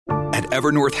At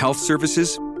Evernorth Health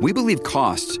Services, we believe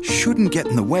costs shouldn't get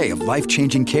in the way of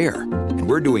life-changing care, and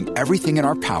we're doing everything in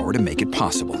our power to make it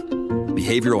possible.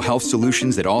 Behavioral health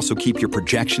solutions that also keep your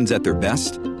projections at their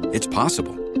best? It's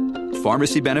possible.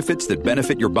 Pharmacy benefits that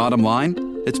benefit your bottom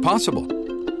line? It's possible.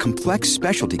 Complex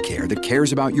specialty care that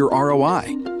cares about your ROI?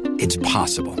 It's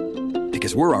possible.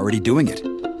 Because we're already doing it.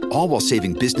 All while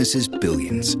saving businesses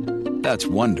billions. That's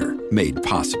Wonder made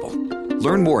possible.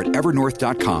 Learn more at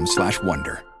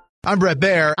evernorth.com/wonder. I'm Brett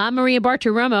Baer. I'm Maria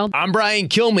Bartiromo. I'm Brian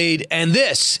Kilmeade, and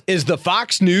this is the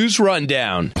Fox News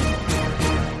Rundown.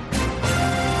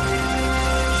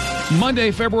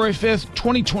 Monday, February 5th,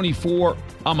 2024,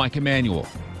 I'm Mike Emanuel.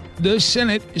 The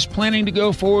Senate is planning to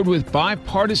go forward with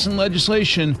bipartisan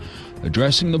legislation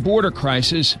addressing the border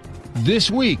crisis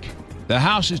this week. The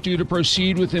House is due to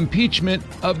proceed with impeachment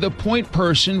of the point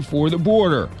person for the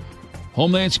border,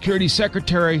 Homeland Security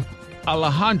Secretary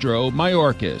Alejandro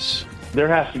Mayorkas. There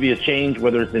has to be a change,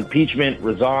 whether it's impeachment,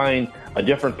 resign, a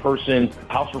different person.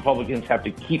 House Republicans have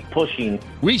to keep pushing.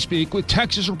 We speak with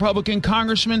Texas Republican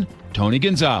Congressman Tony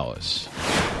Gonzalez.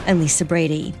 And Lisa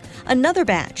Brady. Another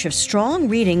batch of strong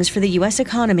readings for the U.S.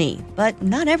 economy, but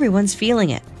not everyone's feeling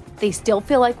it. They still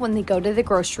feel like when they go to the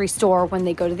grocery store, when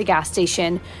they go to the gas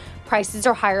station, prices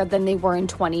are higher than they were in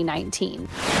 2019.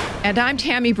 And I'm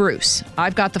Tammy Bruce.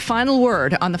 I've got the final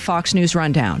word on the Fox News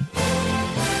Rundown.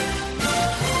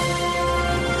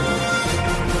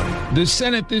 The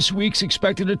Senate this week's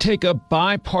expected to take up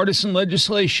bipartisan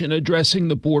legislation addressing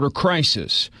the border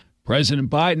crisis. President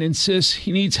Biden insists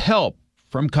he needs help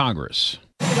from Congress.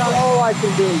 That's not all I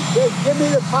can do. Give me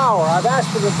the power. I've asked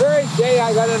for the very day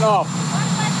I got in office.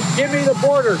 Give me the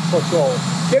border patrol.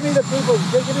 Give me the people.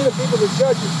 Give me the people, the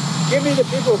judges. Give me the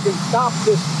people who can stop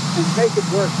this and make it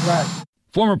work right.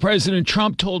 Former President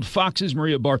Trump told Fox's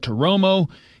Maria Bartiromo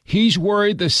he's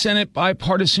worried the Senate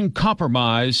bipartisan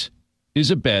compromise is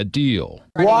a bad deal.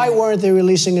 Why weren't they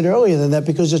releasing it earlier than that?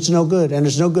 Because it's no good, and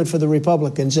it's no good for the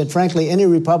Republicans. And frankly, any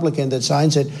Republican that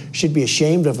signs it should be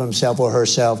ashamed of himself or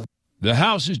herself. The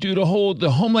House is due to hold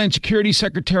the Homeland Security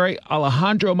Secretary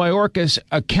Alejandro Mayorkas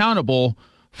accountable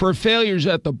for failures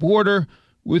at the border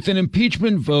with an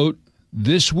impeachment vote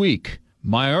this week.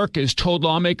 Mayorkas told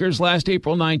lawmakers last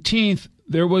April 19th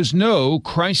there was no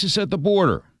crisis at the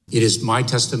border. It is my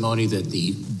testimony that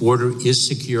the border is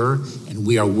secure, and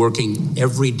we are working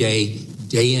every day,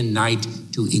 day and night,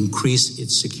 to increase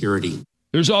its security.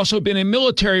 There's also been a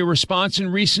military response in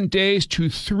recent days to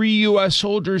 3 U.S.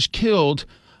 soldiers killed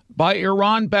by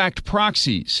Iran-backed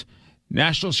proxies.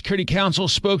 National Security Council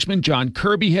spokesman John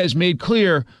Kirby has made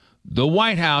clear the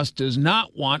White House does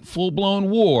not want full-blown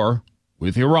war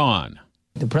with Iran.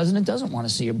 The president doesn't want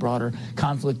to see a broader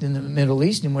conflict in the Middle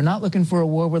East, and we're not looking for a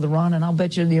war with Iran, and I'll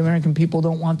bet you the American people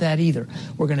don't want that either.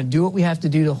 We're going to do what we have to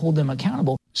do to hold them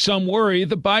accountable. Some worry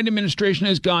the Biden administration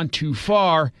has gone too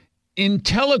far in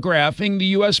telegraphing the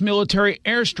U.S. military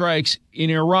airstrikes in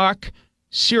Iraq,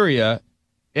 Syria,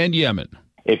 and Yemen.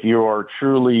 If you are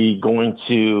truly going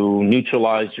to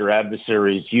neutralize your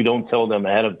adversaries, you don't tell them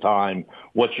ahead of time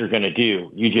what you're going to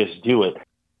do. You just do it.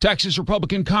 Texas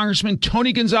Republican Congressman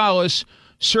Tony Gonzalez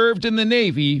served in the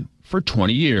Navy for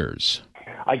 20 years.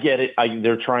 I get it.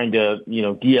 They're trying to,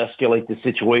 de-escalate the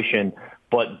situation,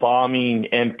 but bombing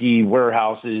empty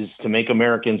warehouses to make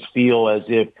Americans feel as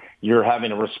if you're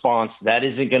having a response, that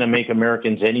isn't going to make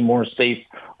Americans any more safe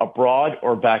abroad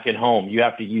or back at home. You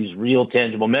have to use real,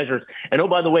 tangible measures. And, oh,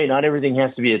 by the way, not everything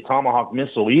has to be a Tomahawk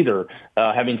missile either.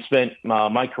 Having spent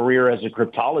my career as a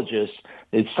cryptologist,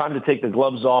 it's time to take the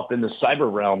gloves off in the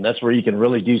cyber realm. That's where you can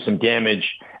really do some damage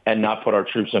and not put our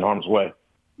troops in harm's way.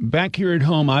 Back here at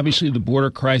home, obviously the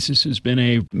border crisis has been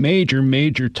a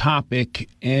major topic,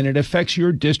 and it affects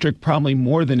your district probably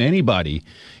more than anybody.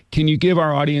 Can you give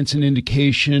our audience an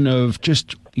indication of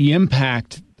just the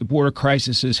impact the border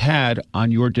crisis has had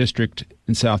on your district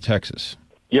in South Texas?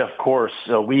 Yeah, of course.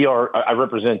 I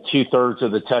represent 2/3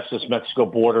 of the Texas-Mexico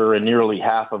border and nearly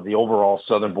half of the overall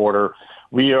southern border.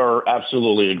 We are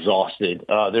absolutely exhausted.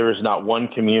 There is not one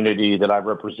community that I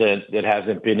represent that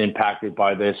hasn't been impacted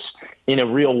by this in a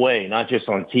real way, not just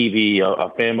on TV. A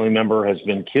family member has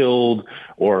been killed,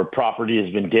 or property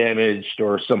has been damaged,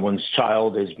 or someone's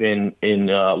child has been in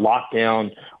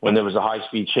lockdown when there was a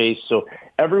high-speed chase. So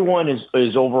everyone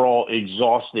is overall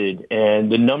exhausted, and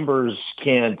the numbers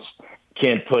can't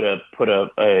put a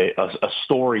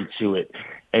story to it.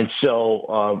 And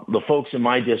so the folks in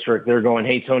my district, they're going,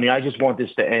 hey, Tony, I just want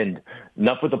this to end.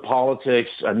 Enough with the politics,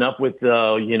 enough with, who's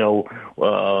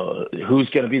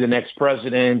going to be the next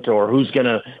president or whose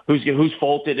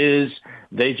fault it is.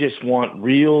 They just want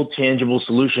real, tangible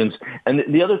solutions. And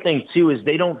the other thing, too, is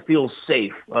they don't feel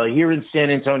safe. Here in San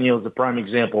Antonio is a prime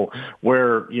example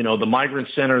where, the Migrant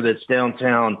Center that's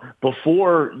downtown,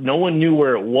 before no one knew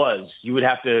where it was. You would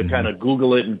have to kind of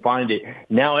Google it and find it.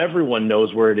 Now everyone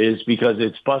knows where it is because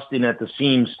it's busting at the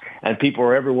seams and people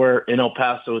are everywhere. In El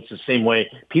Paso, it's the same way.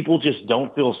 People just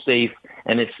don't feel safe,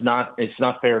 and it's not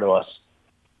fair to us.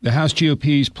 The House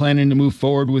GOP is planning to move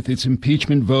forward with its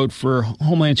impeachment vote for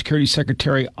Homeland Security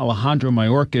Secretary Alejandro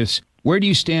Mayorkas. Where do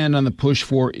you stand on the push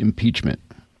for impeachment?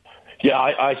 Yeah,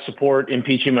 I support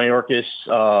impeaching Mayorkas,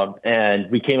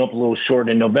 and we came up a little short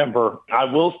in November. I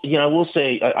will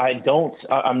say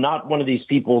I'm not one of these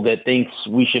people that thinks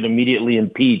we should immediately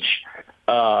impeach.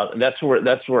 That's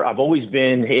where I've always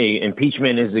been. Hey,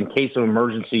 impeachment is in case of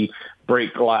emergency,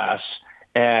 break glass.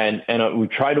 And we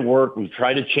try to work, we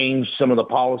try to change some of the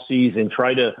policies and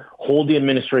try to hold the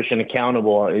administration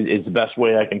accountable is the best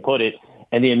way I can put it.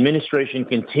 And the administration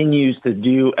continues to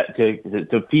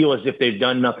feel as if they've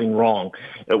done nothing wrong.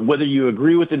 Whether you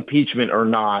agree with impeachment or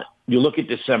not, you look at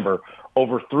December,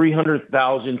 over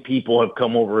 300,000 people have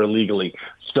come over illegally.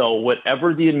 So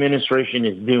whatever the administration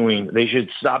is doing, they should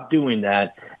stop doing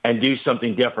that and do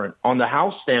something different. On the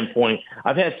House standpoint,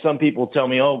 I've had some people tell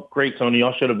me, oh, great, Tony,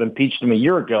 y'all should have impeached him a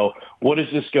year ago. What is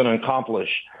this going to accomplish?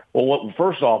 Well,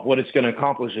 first off, what it's going to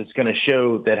accomplish, it's going to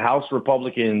show that House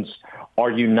Republicans are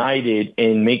united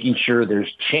in making sure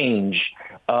there's change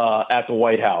at the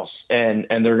White House, and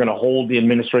they're going to hold the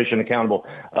administration accountable.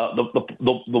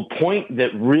 The point that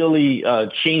really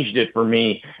changed it for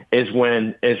me is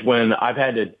when I've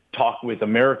had to talk with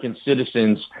American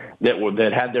citizens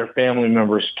that had their family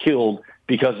members killed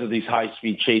because of these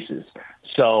high-speed chases.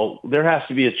 So there has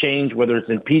to be a change, whether it's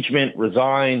impeachment,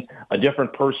 resign, a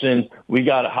different person.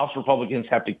 House Republicans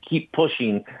have to keep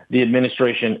pushing the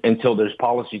administration until there's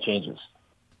policy changes.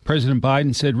 President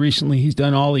Biden said recently he's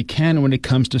done all he can when it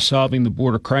comes to solving the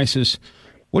border crisis.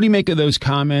 What do you make of those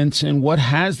comments, and what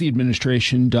has the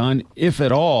administration done, if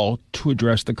at all, to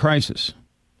address the crisis?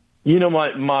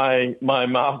 My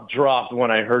mouth dropped when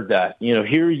I heard that.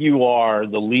 Here you are,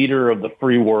 the leader of the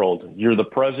free world. You're the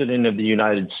president of the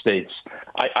United States.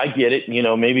 I get it.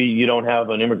 Maybe you don't have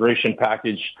an immigration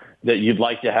package that you'd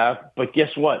like to have, but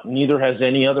guess what? Neither has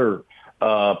any other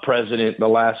president the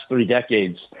last 3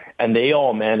 decades, and they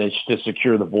all managed to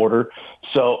secure the border.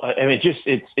 So,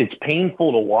 it's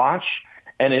painful to watch,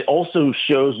 and it also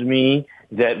shows me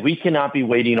that we cannot be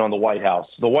waiting on the White House.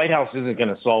 The White House isn't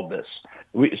going to solve this.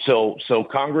 So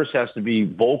Congress has to be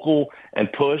vocal and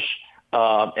push,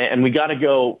 and we got to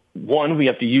go. One, we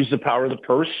have to use the power of the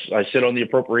purse. I sit on the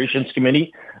Appropriations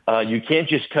Committee. You can't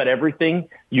just cut everything.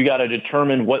 You got to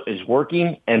determine what is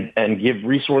working and give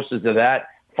resources to that.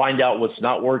 Find out what's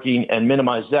not working and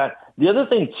minimize that. The other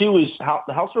thing, too, is how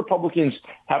the House Republicans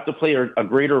have to play a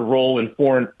greater role in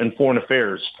foreign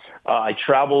affairs. I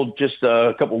traveled just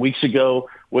a couple weeks ago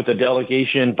with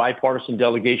a bipartisan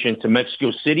delegation to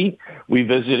Mexico City. We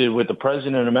visited with the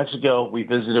president of Mexico. We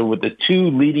visited with the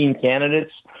 2 leading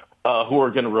candidates who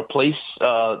are going to replace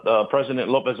President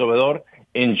López Obrador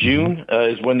in June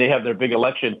is when they have their big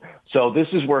election. So this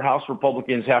is where House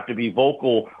Republicans have to be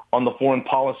vocal on the foreign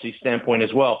policy standpoint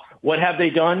as well. What have they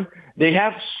done? They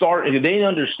have started. They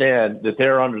understand that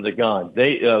they're under the gun.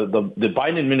 The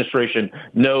Biden administration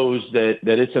knows that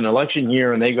it's an election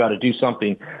year and they got to do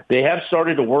something. They have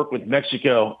started to work with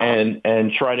Mexico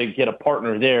and try to get a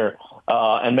partner there.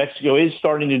 And Mexico is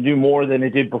starting to do more than it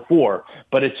did before.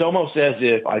 But it's almost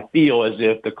I feel as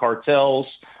if the cartels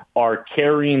are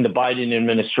carrying the Biden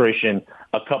administration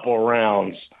a couple of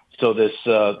rounds so this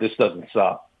doesn't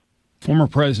stop. Former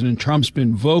President Trump's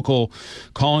been vocal,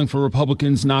 calling for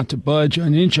Republicans not to budge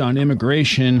an inch on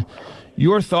immigration.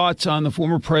 Your thoughts on the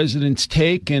former president's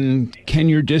take, and can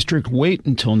your district wait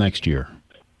until next year?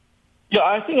 Yeah,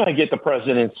 I think I get the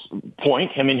president's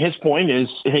point. His point is,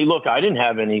 hey, look, I didn't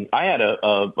have any. I had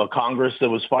a Congress that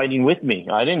was fighting with me.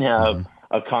 I didn't have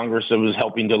a Congress that was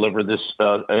helping deliver this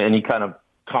any kind of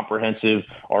comprehensive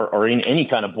or in any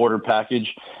kind of border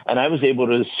package, and I was able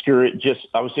to secure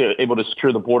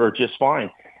the border just fine.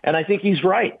 And I think he's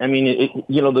right.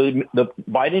 The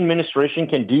Biden administration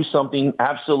can do something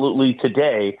absolutely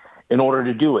today in order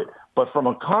to do it. But from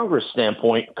a Congress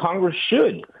standpoint, Congress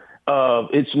should.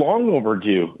 It's long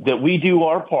overdue that we do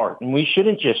our part, and we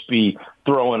shouldn't just be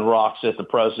throwing rocks at the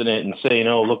president and saying,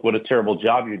 oh, look what a terrible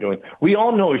job you're doing. We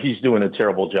all know he's doing a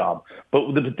terrible job,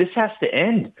 but this has to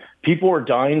end. People are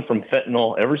dying from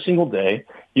fentanyl every single day.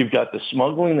 You've got the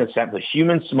smuggling that's happening, the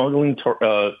human smuggling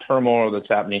turmoil that's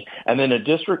happening, and then a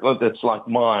district that's like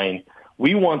mine.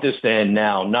 We want this to end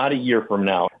now, not a year from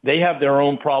now. They have their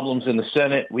own problems in the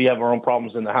Senate. We have our own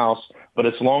problems in the House. But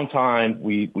it's a long time.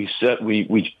 We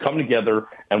come together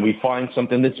and we find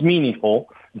something that's meaningful.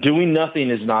 Doing nothing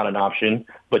is not an option,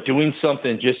 but doing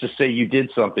something just to say you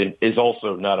did something is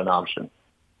also not an option.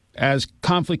 As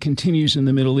conflict continues in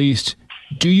the Middle East,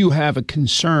 do you have a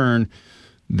concern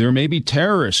there may be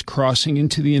terrorists crossing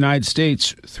into the United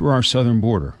States through our southern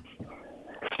border?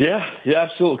 Yeah,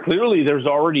 absolutely. Clearly, there's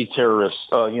already terrorists,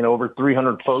 over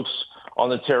 300 folks on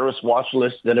the terrorist watch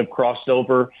list that have crossed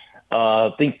over.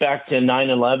 Think back to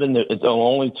 9/11, it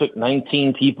only took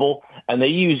 19 people, and they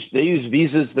use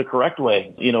visas the correct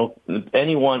way.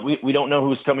 Anyone, we don't know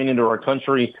who's coming into our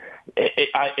country.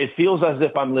 It feels as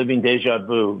if I'm living deja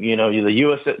vu. The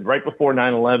U.S. right before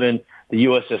 9/11, the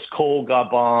USS Cole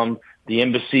got bombed. The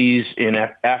embassies in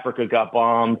Africa got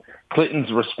bombed.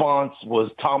 Clinton's response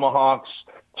was tomahawks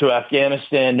to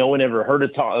Afghanistan. No one ever heard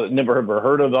of Al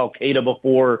Qaeda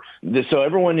before. So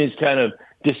everyone is kind of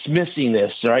dismissing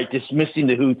this, right? Dismissing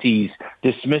the Houthis,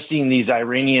 dismissing these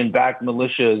Iranian-backed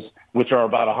militias, which are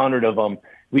about 100 of them.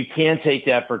 We can't take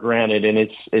that for granted, and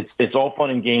it's all fun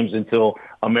and games until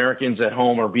Americans at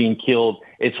home are being killed.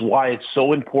 It's why it's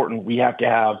so important we have to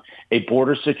have a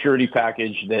border security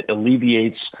package that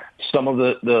alleviates some of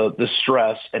the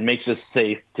stress and makes us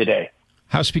safe today.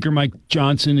 House Speaker Mike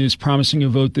Johnson is promising a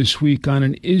vote this week on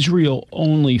an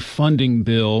Israel-only funding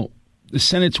bill. The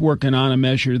Senate's working on a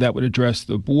measure that would address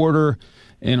the border,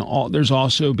 and there's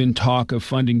also been talk of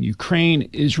funding Ukraine,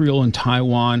 Israel, and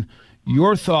Taiwan.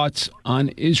 Your thoughts on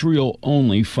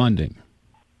Israel-only funding?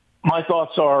 My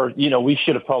thoughts are, we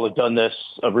should have probably done this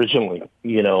originally.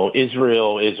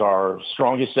 Israel is our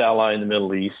strongest ally in the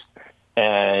Middle East,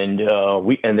 and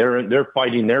they're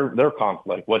fighting their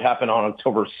conflict. What happened on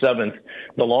October 7th?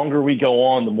 The longer we go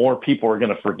on, the more people are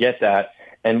going to forget that,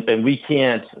 and we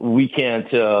can't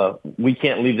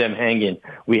leave them hanging.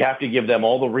 We have to give them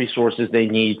all the resources they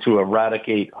need to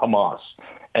eradicate Hamas.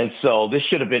 And so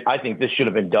I think this should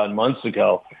have been done months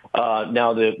ago.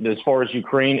 Now, as far as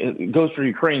Ukraine, it goes for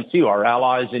Ukraine too. Our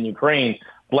allies in Ukraine,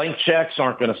 blank checks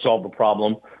aren't going to solve the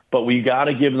problem, but we got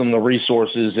to give them the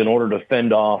resources in order to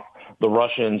fend off the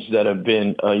Russians that have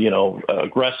been,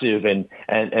 aggressive and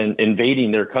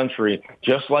invading their country.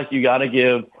 Just like you got to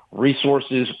give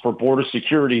resources for border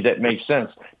security that makes sense.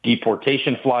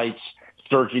 Deportation flights,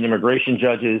 surging immigration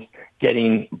judges,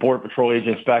 getting Border Patrol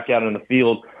agents back out in the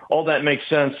field. All that makes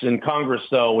sense in Congress,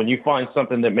 though. When you find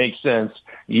something that makes sense,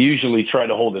 you usually try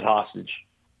to hold it hostage.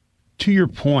 To your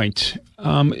point,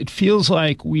 it feels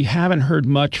like we haven't heard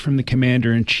much from the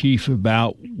commander-in-chief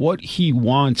about what he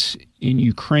wants in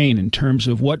Ukraine in terms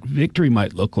of what victory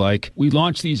might look like. We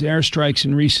launched these airstrikes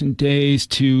in recent days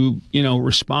to,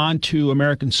 respond to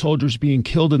American soldiers being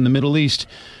killed in the Middle East.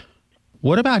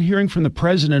 What about hearing from the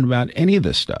president about any of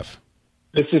this stuff?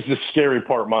 This is the scary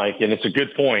part, Mike, and it's a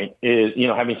good point, is,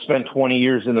 having spent 20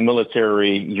 years in the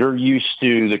military, you're used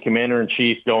to the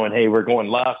commander-in-chief going, hey, we're going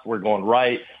left, we're going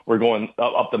right, we're going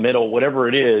up the middle, whatever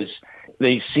it is.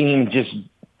 They seem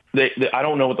I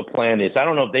don't know what the plan is. I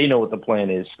don't know if they know what the plan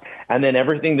is. And then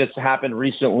everything that's happened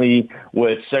recently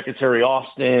with Secretary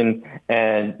Austin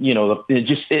and,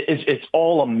 it's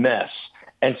all a mess.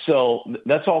 And so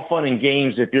that's all fun and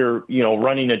games if you're,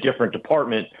 running a different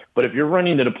department. But if you're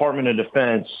running the Department of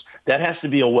Defense, that has to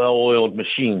be a well-oiled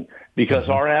machine, because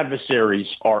our adversaries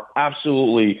are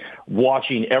absolutely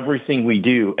watching everything we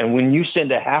do. And when you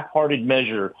send a half-hearted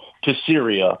measure to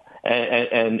Syria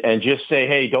and just say,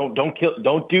 hey, don't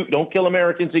kill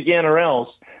Americans again or else,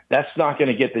 that's not going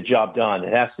to get the job done.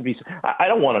 It has to be. I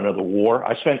don't want another war.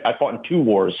 I fought in 2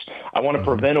 wars. I want to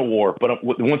prevent a war. But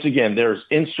once again, there's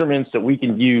instruments that we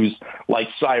can use like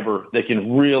cyber that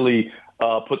can really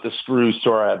put the screws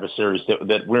to our adversaries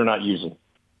that we're not using.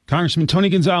 Congressman Tony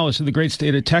Gonzalez of the great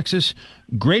state of Texas,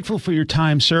 grateful for your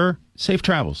time, sir. Safe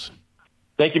travels.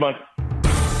 Thank you, Mike.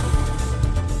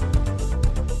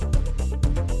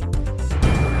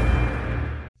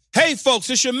 Hey, folks,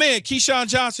 it's your man, Keyshawn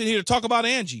Johnson, here to talk about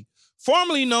Angie,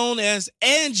 formerly known as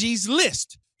Angie's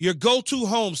List, your go-to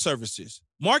home services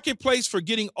marketplace for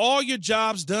getting all your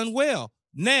jobs done well.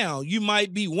 Now, you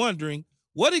might be wondering,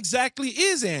 what exactly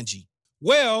is Angie?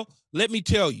 Well, let me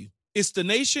tell you, it's the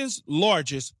nation's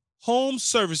largest home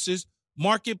services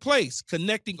marketplace,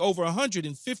 connecting over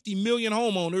 150 million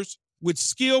homeowners with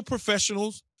skilled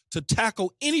professionals to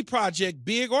tackle any project,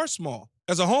 big or small.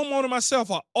 As a homeowner myself,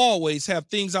 I always have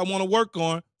things I want to work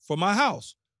on for my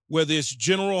house, whether it's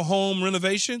general home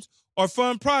renovations or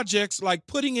fun projects like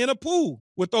putting in a pool.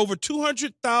 With over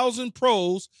 200,000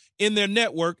 pros in their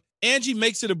network, Angie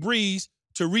makes it a breeze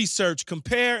to research,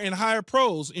 compare, and hire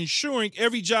pros, ensuring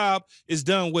every job is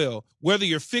done well. Whether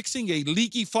you're fixing a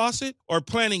leaky faucet or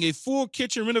planning a full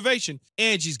kitchen renovation,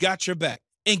 Angie's got your back.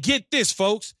 And get this,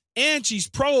 folks, Angie's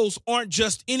pros aren't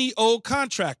just any old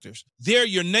contractors. They're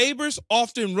your neighbors,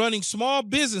 often running small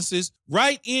businesses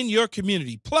right in your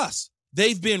community. Plus,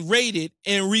 they've been rated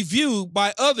and reviewed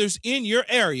by others in your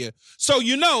area, so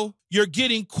you know you're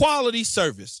getting quality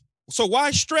service. So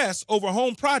why stress over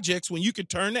home projects when you can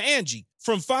turn to Angie?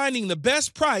 From finding the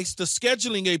best price to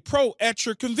scheduling a pro at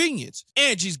your convenience,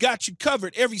 Angie's got you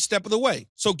covered every step of the way.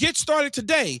 So get started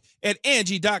today at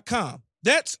Angie.com.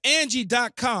 That's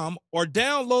Angie.com, or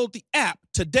download the app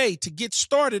today to get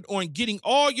started on getting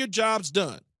all your jobs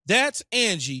done. That's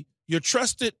Angie, your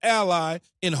trusted ally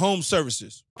in home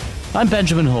services. I'm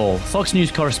Benjamin Hall, Fox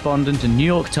News correspondent and New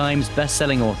York Times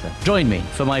bestselling author. Join me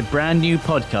for my brand new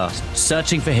podcast,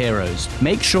 Searching for Heroes.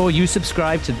 Make sure you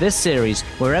subscribe to this series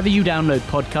wherever you download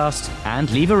podcasts and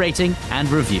leave a rating and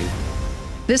review.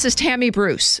 This is Tammy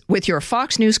Bruce with your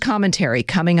Fox News commentary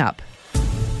coming up.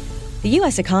 The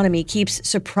U.S. economy keeps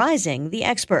surprising the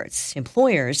experts.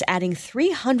 Employers adding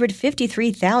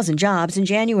 353,000 jobs in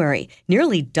January,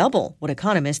 nearly double what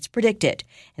economists predicted.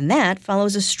 And that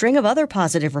follows a string of other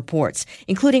positive reports,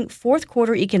 including fourth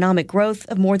quarter economic growth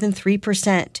of more than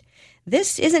 3%.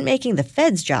 This isn't making the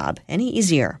Fed's job any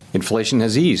easier. Inflation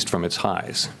has eased from its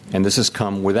highs, and this has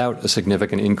come without a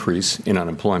significant increase in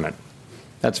unemployment.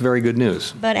 That's very good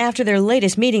news. But after their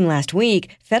latest meeting last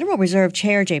week, Federal Reserve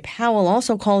Chair Jay Powell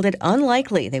also called it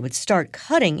unlikely they would start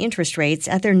cutting interest rates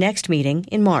at their next meeting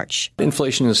in March.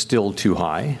 Inflation is still too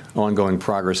high. Ongoing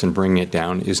progress in bringing it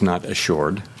down is not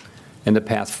assured, and the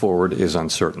path forward is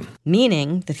uncertain.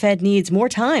 Meaning the Fed needs more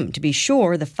time to be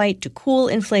sure the fight to cool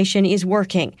inflation is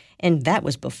working. And that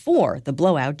was before the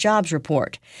blowout jobs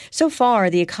report. So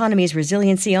far, the economy's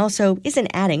resiliency also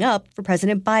isn't adding up for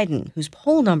President Biden, whose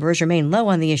poll numbers remain low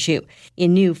on the issue.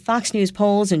 In new Fox News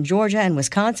polls in Georgia and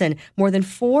Wisconsin, more than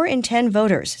 4 in 10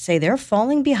 voters say they're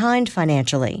falling behind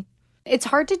financially. It's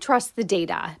hard to trust the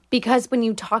data because when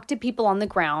you talk to people on the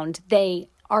ground, they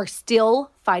are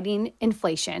still fighting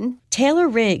inflation. Taylor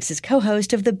Riggs is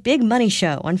co-host of The Big Money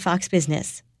Show on Fox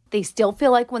Business. They still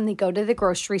feel like when they go to the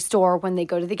grocery store, when they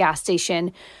go to the gas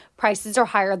station, prices are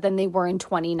higher than they were in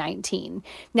 2019.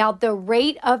 Now, the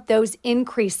rate of those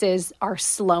increases are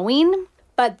slowing,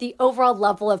 but the overall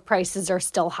level of prices are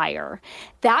still higher.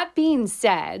 That being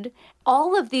said,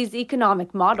 all of these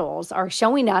economic models are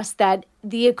showing us that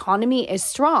the economy is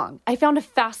strong. I found a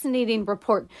fascinating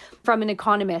report from an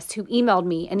economist who emailed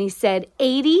me, and he said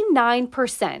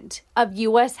 89% of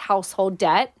U.S. household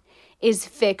debt is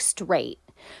fixed rate.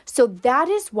 So that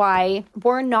is why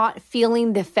we're not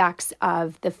feeling the effects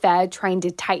of the Fed trying to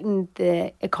tighten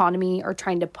the economy or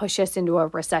trying to push us into a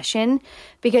recession.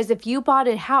 Because if you bought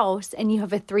a house and you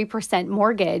have a 3%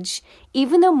 mortgage,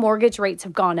 even though mortgage rates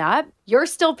have gone up, you're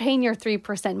still paying your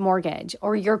 3% mortgage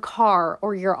or your car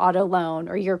or your auto loan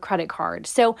or your credit card.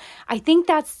 So I think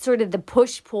that's sort of the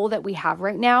push-pull that we have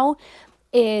right now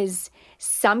is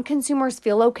some consumers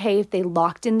feel okay if they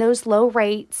locked in those low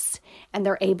rates and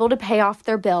they're able to pay off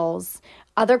their bills.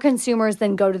 Other consumers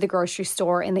then go to the grocery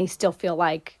store and they still feel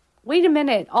like, wait a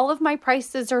minute, all of my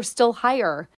prices are still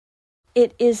higher.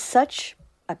 It is such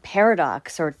a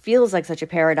paradox, or it feels like such a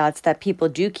paradox, that people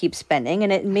do keep spending,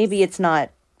 and maybe it's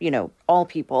not, all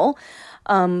people.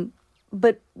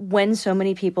 But when so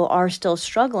many people are still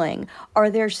struggling, are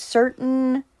there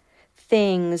certain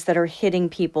things that are hitting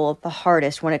people the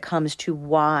hardest when it comes to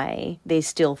why they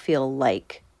still feel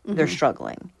like they're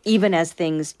struggling, even as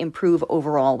things improve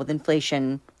overall with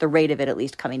inflation, the rate of it at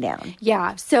least coming down?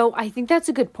 Yeah, so I think that's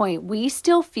a good point. We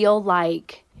still feel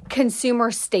like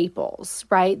consumer staples,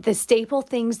 right? The staple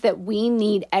things that we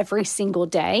need every single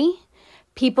day,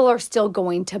 people are still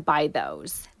going to buy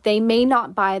those. They may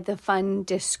not buy the fun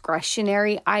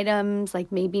discretionary items,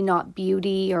 like maybe not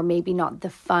beauty or maybe not the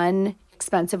fun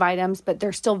expensive items, but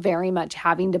they're still very much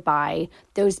having to buy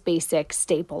those basic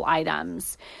staple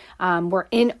items. We're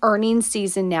in earnings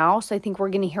season now, so I think we're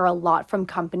going to hear a lot from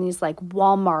companies like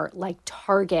Walmart, like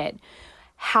Target,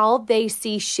 how they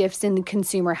see shifts in the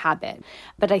consumer habit.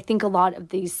 But I think a lot of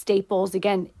these staples,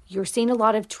 again, you're seeing a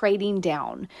lot of trading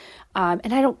down.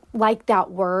 And I don't like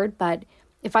that word, but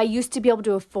if I used to be able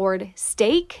to afford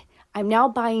steak, I'm now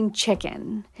buying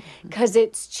chicken because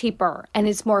it's cheaper and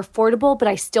it's more affordable, but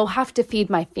I still have to feed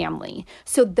my family.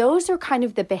 So those are kind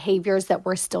of the behaviors that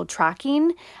we're still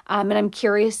tracking. And I'm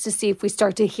curious to see if we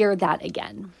start to hear that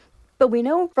again. But we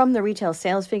know from the retail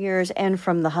sales figures and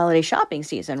from the holiday shopping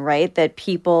season, right, that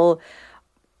people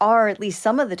are, at least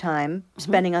some of the time,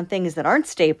 spending on things that aren't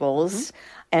staples,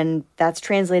 and that's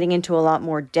translating into a lot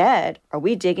more debt. Are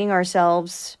we digging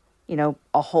ourselves,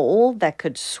 a hole that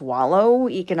could swallow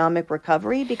economic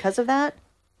recovery because of that?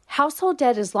 Household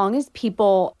debt, as long as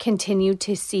people continue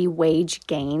to see wage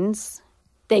gains,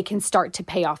 they can start to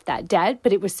pay off that debt.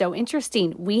 But it was so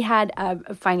interesting. We had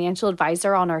a financial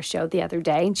advisor on our show the other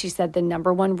day, and she said the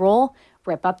number one rule,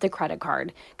 rip up the credit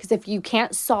card. Because if you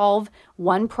can't solve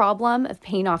one problem of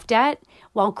paying off debt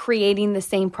while creating the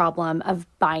same problem of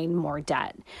buying more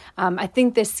debt. I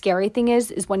think the scary thing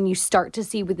is when you start to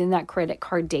see within that credit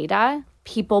card data,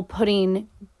 people putting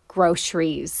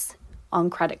groceries on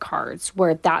credit cards,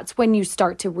 where that's when you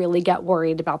start to really get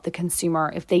worried about the consumer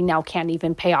if they now can't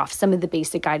even pay off some of the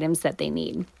basic items that they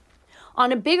need.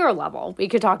 On a bigger level, we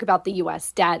could talk about the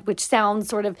U.S. debt, which sounds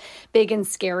sort of big and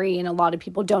scary, and a lot of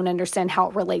people don't understand how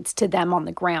it relates to them on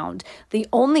the ground. The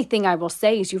only thing I will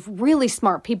say is you have really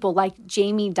smart people like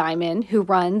Jamie Dimon, who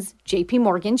runs JP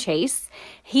Morgan Chase.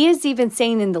 He is even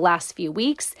saying in the last few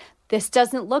weeks, this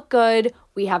doesn't look good.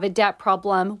 We have a debt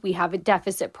problem. We have a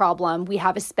deficit problem. We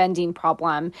have a spending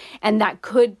problem. And that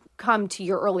could come to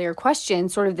your earlier question,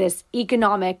 sort of this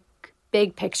economic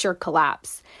big picture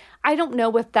collapse. I don't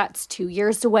know if that's 2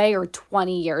 years away or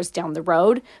 20 years down the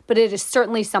road, but it is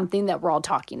certainly something that we're all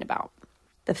talking about.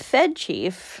 The Fed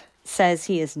chief says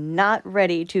he is not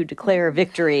ready to declare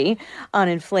victory on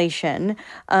inflation.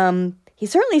 He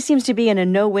certainly seems to be in a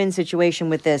no-win situation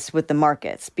with the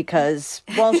markets, because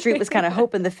Wall Street was kind of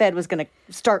hoping the Fed was going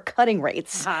to start cutting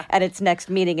rates at its next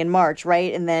meeting in March,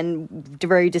 right? And then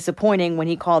very disappointing when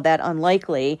he called that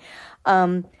unlikely.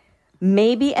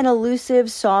 Maybe an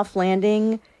elusive soft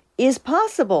landing is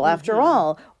possible after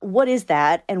all. What is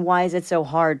that, and why is it so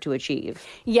hard to achieve?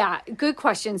 Yeah, good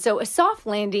question. So a soft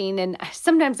landing, and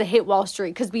sometimes I hate Wall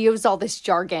Street because we use all this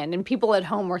jargon and people at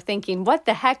home are thinking, what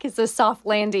the heck is a soft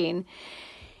landing?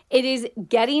 It is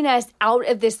getting us out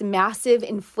of this massive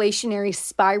inflationary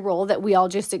spiral that we all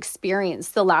just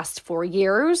experienced the last 4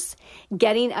 years,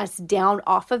 getting us down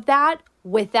off of that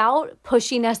without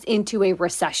pushing us into a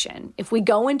recession. If we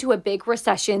go into a big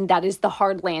recession, that is the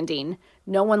hard landing.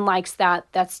 No one likes that.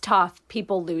 That's tough.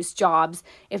 People lose jobs.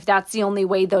 If that's the only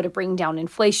way, though, to bring down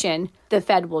inflation, the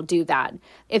Fed will do that.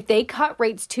 If they cut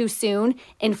rates too soon,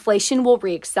 inflation will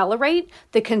reaccelerate.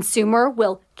 The consumer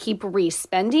will keep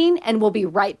re-spending and we'll be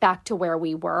right back to where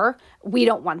we were. We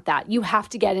don't want that. You have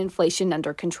to get inflation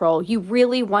under control. You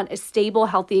really want a stable,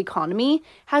 healthy economy.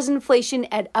 Has inflation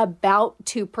at about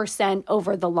 2%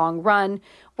 over the long run.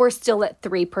 We're still at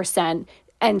 3%.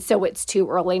 And so it's too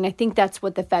early. And I think that's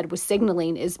what the Fed was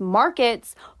signaling is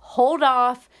markets, hold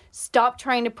off, stop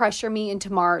trying to pressure me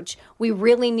into March. We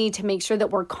really need to make sure that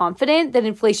we're confident that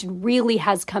inflation really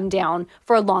has come down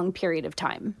for a long period of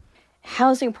time.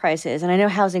 Housing prices, and I know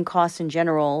housing costs in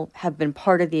general have been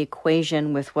part of the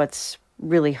equation with what's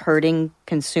really hurting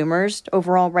consumers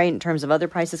overall, right, in terms of other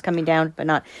prices coming down, but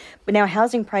now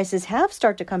housing prices have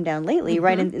started to come down lately,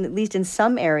 right, at least in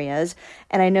some areas.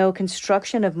 And I know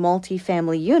construction of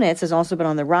multifamily units has also been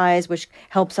on the rise, which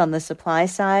helps on the supply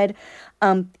side.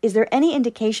 Is there any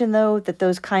indication, though, that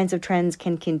those kinds of trends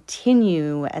can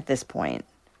continue at this point?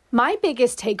 My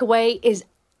biggest takeaway is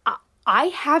I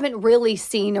haven't really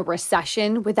seen a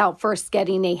recession without first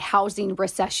getting a housing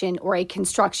recession or a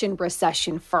construction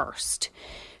recession first.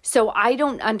 So I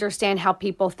don't understand how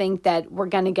people think that we're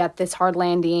going to get this hard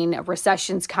landing, a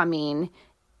recession's coming,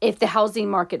 if the housing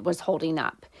market was holding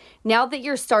up. Now that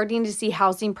you're starting to see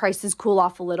housing prices cool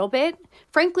off a little bit,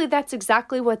 frankly, that's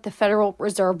exactly what the Federal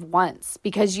Reserve wants,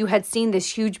 because you had seen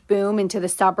this huge boom into the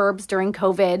suburbs during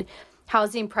COVID.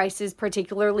 Housing prices,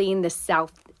 particularly in the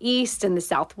Southeast and the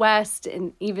Southwest,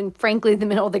 and even, frankly, the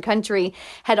middle of the country,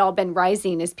 had all been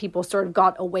rising as people sort of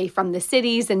got away from the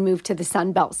cities and moved to the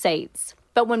Sun Belt states.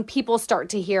 But when people start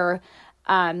to hear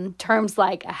terms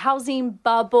like a housing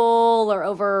bubble or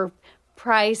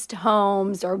overpriced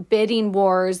homes or bidding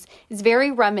wars, it's very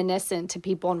reminiscent to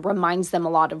people and reminds them a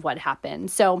lot of what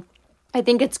happened. So I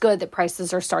think it's good that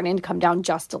prices are starting to come down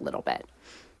just a little bit.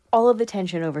 All of the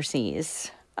tension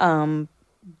overseas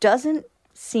doesn't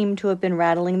seem to have been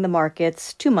rattling the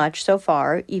markets too much so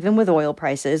far, even with oil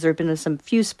prices. There have been some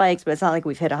few spikes, but it's not like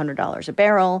we've hit $100 a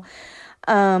barrel.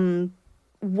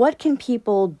 What can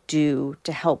people do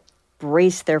to help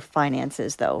brace their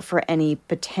finances, though, for any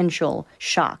potential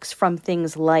shocks from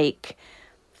things like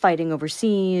fighting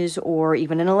overseas or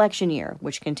even an election year,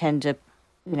 which can tend to,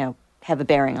 have a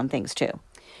bearing on things, too?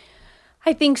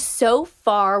 I think so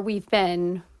far we've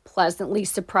been pleasantly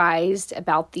surprised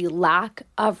about the lack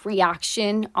of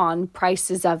reaction on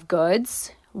prices of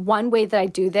goods. One way that I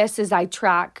do this is I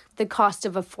track the cost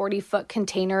of a 40-foot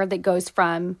container that goes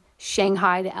from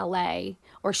Shanghai to LA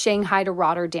or Shanghai to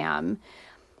Rotterdam.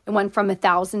 It went from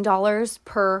 $1,000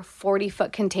 per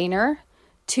 40-foot container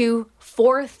to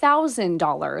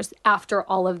 $4,000 after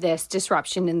all of this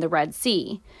disruption in the Red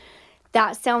Sea.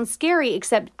 That sounds scary,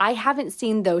 except I haven't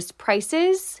seen those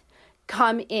prices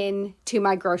come in to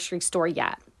my grocery store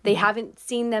yet. They haven't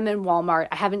seen them in Walmart.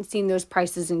 I haven't seen those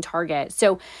prices in Target.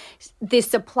 So the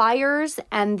suppliers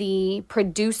and the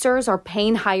producers are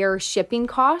paying higher shipping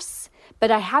costs, but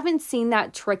I haven't seen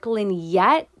that trickle in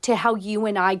yet to how you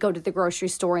and I go to the grocery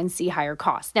store and see higher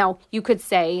costs. Now, you could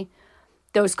say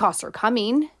those costs are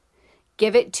coming.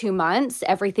 Give it 2 months.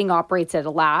 Everything operates at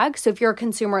a lag. So if you're a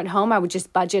consumer at home, I would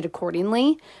just budget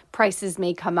accordingly. Prices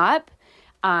may come up.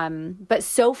 But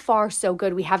so far, so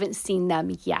good. We haven't seen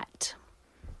them yet.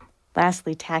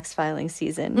 Lastly, tax filing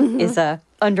season is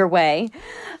underway.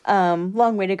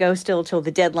 Long way to go still till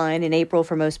the deadline in April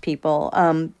for most people.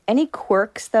 Any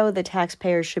quirks, though, the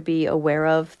taxpayers should be aware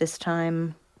of this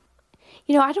time?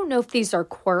 I don't know if these are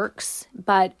quirks,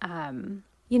 but,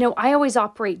 I always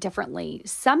operate differently.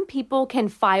 Some people can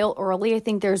file early. I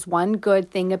think there's one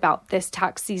good thing about this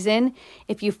tax season.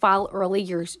 If you file early,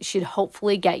 you should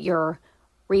hopefully get your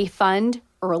refund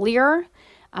earlier.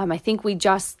 I think we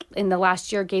just, in the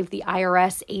last year, gave the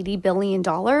IRS $80 billion.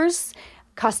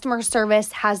 Customer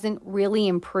service hasn't really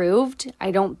improved.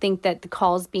 I don't think that the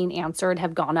calls being answered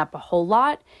have gone up a whole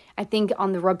lot. I think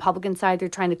on the Republican side, they're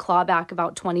trying to claw back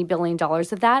about $20 billion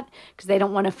of that because they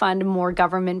don't want to fund more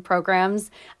government programs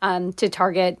to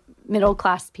target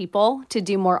middle-class people to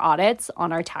do more audits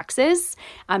on our taxes.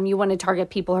 You want to target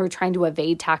people who are trying to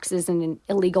evade taxes in an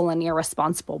illegal and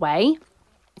irresponsible way.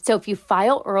 So if you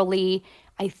file early,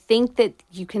 I think that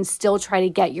you can still try to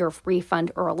get your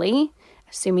refund early,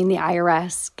 assuming the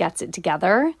IRS gets it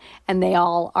together and they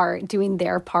all are doing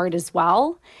their part as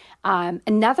well.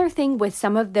 Another thing with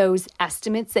some of those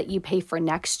estimates that you pay for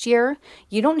next year,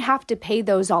 you don't have to pay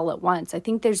those all at once. I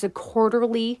think there's a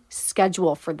quarterly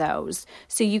schedule for those.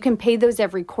 So you can pay those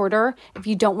every quarter. If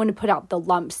you don't want to put out the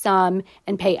lump sum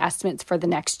and pay estimates for the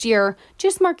next year,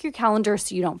 just mark your calendar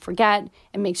so you don't forget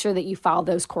and make sure that you file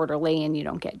those quarterly and you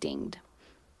don't get dinged.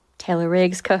 Taylor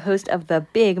Riggs, co-host of The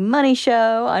Big Money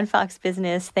Show on Fox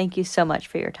Business. Thank you so much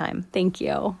for your time. Thank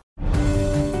you.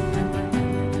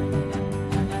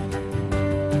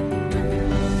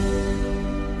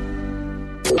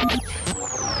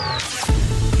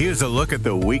 Here's a look at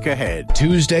the week ahead.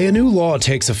 Tuesday, a new law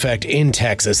takes effect in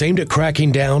Texas aimed at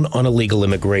cracking down on illegal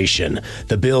immigration.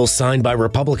 The bill, signed by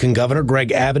Republican Governor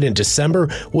Greg Abbott in December,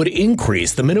 would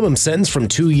increase the minimum sentence from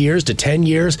 2 years to 10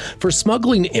 years for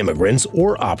smuggling immigrants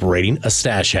or operating a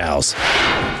stash house.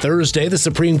 Thursday, the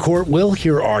Supreme Court will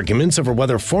hear arguments over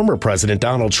whether former President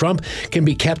Donald Trump can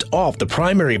be kept off the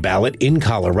primary ballot in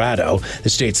Colorado. The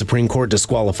state Supreme Court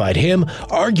disqualified him,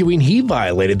 arguing he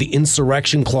violated the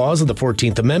insurrection clause of the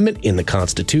 14th Amendment in the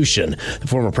Constitution. The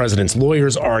former president's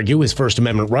lawyers argue his First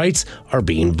Amendment rights are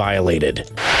being violated.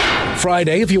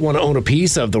 Friday, if you want to own a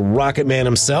piece of the Rocket Man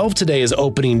himself, today is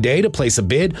opening day to place a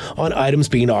bid on items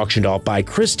being auctioned off by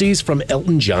Christie's from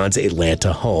Elton John's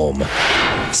Atlanta home.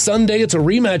 Sunday, it's a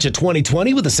rematch of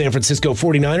 2020 with the San Francisco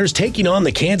 49ers taking on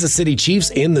the Kansas City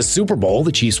Chiefs in the Super Bowl.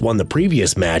 The Chiefs won the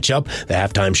previous matchup. The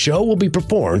halftime show will be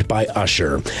performed by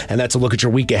Usher. And that's a look at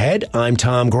your week ahead. I'm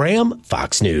Tom Graham,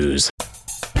 Fox News.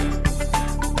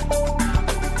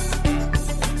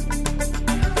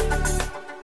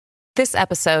 This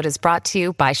episode is brought to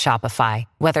you by Shopify.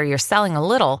 Whether you're selling a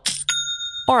little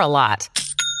or a lot,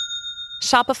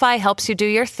 Shopify helps you do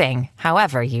your thing,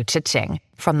 however you cha-ching.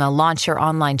 From the launch your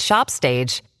online shop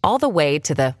stage, all the way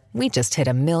to the we just hit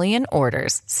 1 million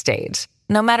orders stage.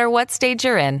 No matter what stage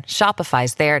you're in,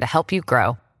 Shopify's there to help you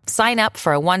grow. Sign up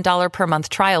for a $1 per month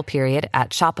trial period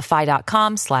at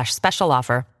shopify.com/special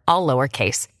offer, all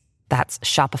lowercase. That's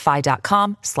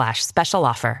shopify.com/special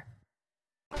offer.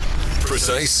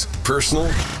 Precise, personal,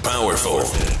 powerful.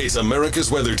 It's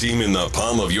America's weather team in the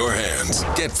palm of your hands.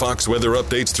 Get Fox weather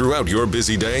updates throughout your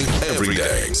busy day, every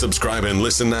day. Subscribe and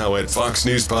listen now at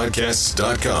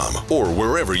foxnewspodcasts.com or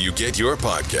wherever you get your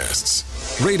podcasts.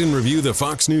 Rate and review the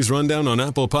Fox News Rundown on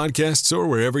Apple Podcasts or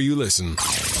wherever you listen.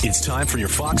 It's time for your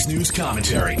Fox News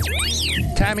commentary.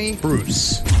 Tammy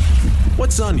Bruce.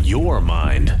 What's on your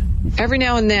mind? Every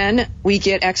now and then, we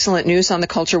get excellent news on the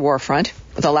culture war front.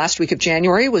 The last week of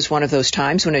January was one of those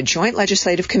times when a joint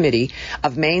legislative committee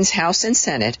of Maine's House and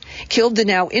Senate killed the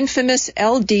now infamous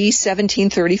LD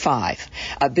 1735,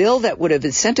 a bill that would have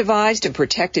incentivized and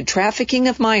protected trafficking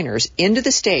of minors into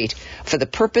the state for the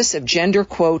purpose of gender,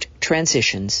 quote,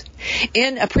 transitions.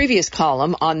 In a previous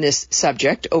column on this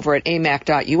subject over at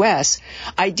amac.us,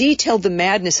 I detailed the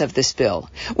madness of this bill,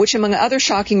 which, among other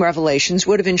shocking revelations,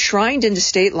 would have enshrined into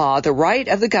state law the right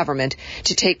of the government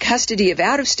to take custody of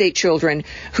out-of-state children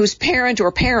whose parent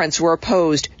or parents were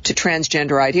opposed to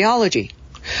transgender ideology.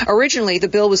 Originally, the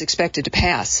bill was expected to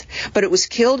pass, but it was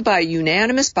killed by a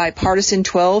unanimous bipartisan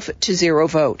 12-0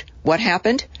 vote. What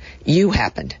happened? You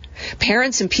happened.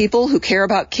 Parents and people who care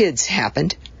about kids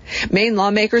happened. Maine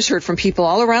lawmakers heard from people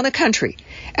all around the country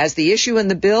as the issue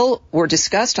and the bill were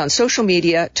discussed on social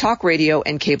media, talk radio,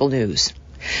 and cable news.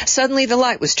 Suddenly the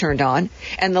light was turned on,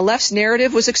 and the left's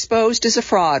narrative was exposed as a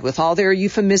fraud with all their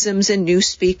euphemisms and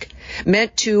newspeak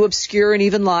meant to obscure and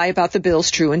even lie about the bill's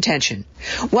true intention.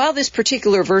 While this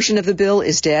particular version of the bill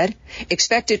is dead,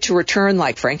 expect it to return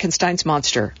like Frankenstein's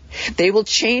monster. They will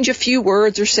change a few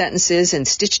words or sentences and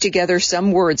stitch together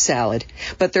some word salad,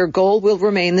 but their goal will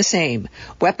remain the same: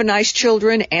 weaponize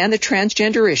children and the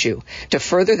transgender issue to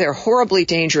further their horribly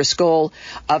dangerous goal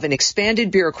of an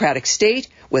expanded bureaucratic state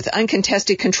with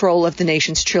uncontested control of the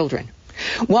nation's children.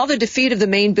 While the defeat of the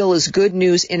Maine bill is good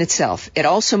news in itself, it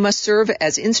also must serve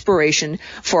as inspiration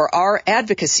for our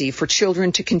advocacy for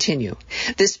children to continue.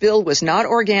 This bill was not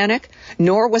organic,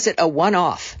 nor was it a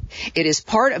one-off. It is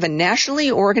part of a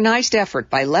nationally organized effort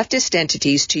by leftist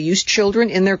entities to use children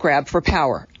in their grab for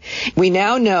power. We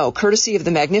now know, courtesy of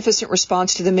the magnificent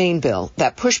response to the Maine bill,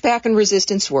 that pushback and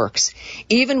resistance works,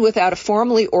 even without a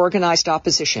formally organized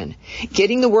opposition.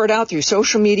 Getting the word out through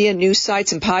social media, news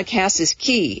sites, and podcasts is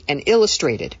key and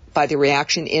illustrated by the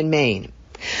reaction in Maine.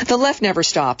 The left never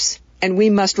stops, and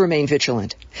we must remain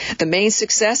vigilant. The Maine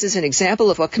success is an example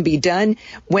of what can be done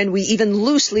when we even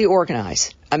loosely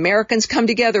organize. Americans come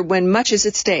together when much is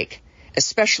at stake,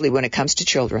 especially when it comes to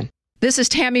children. This is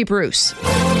Tammy Bruce.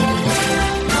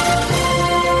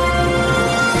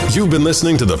 You've been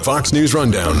listening to the Fox News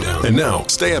Rundown. And now,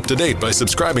 stay up to date by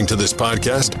subscribing to this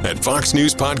podcast at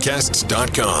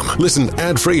foxnewspodcasts.com. Listen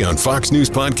ad-free on Fox News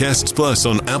Podcasts Plus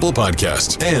on Apple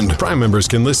Podcasts. And Prime members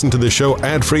can listen to the show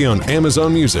ad-free on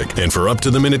Amazon Music. And for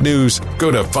up-to-the-minute news,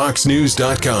 go to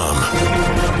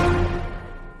foxnews.com.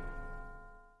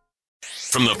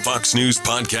 From the Fox News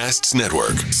Podcasts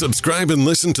Network, subscribe and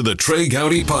listen to the Trey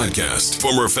Gowdy Podcast.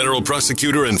 Former federal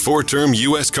prosecutor and four-term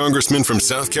U.S. Congressman from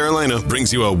South Carolina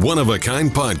brings you a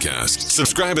one-of-a-kind podcast.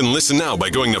 Subscribe and listen now by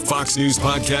going to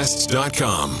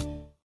foxnewspodcasts.com.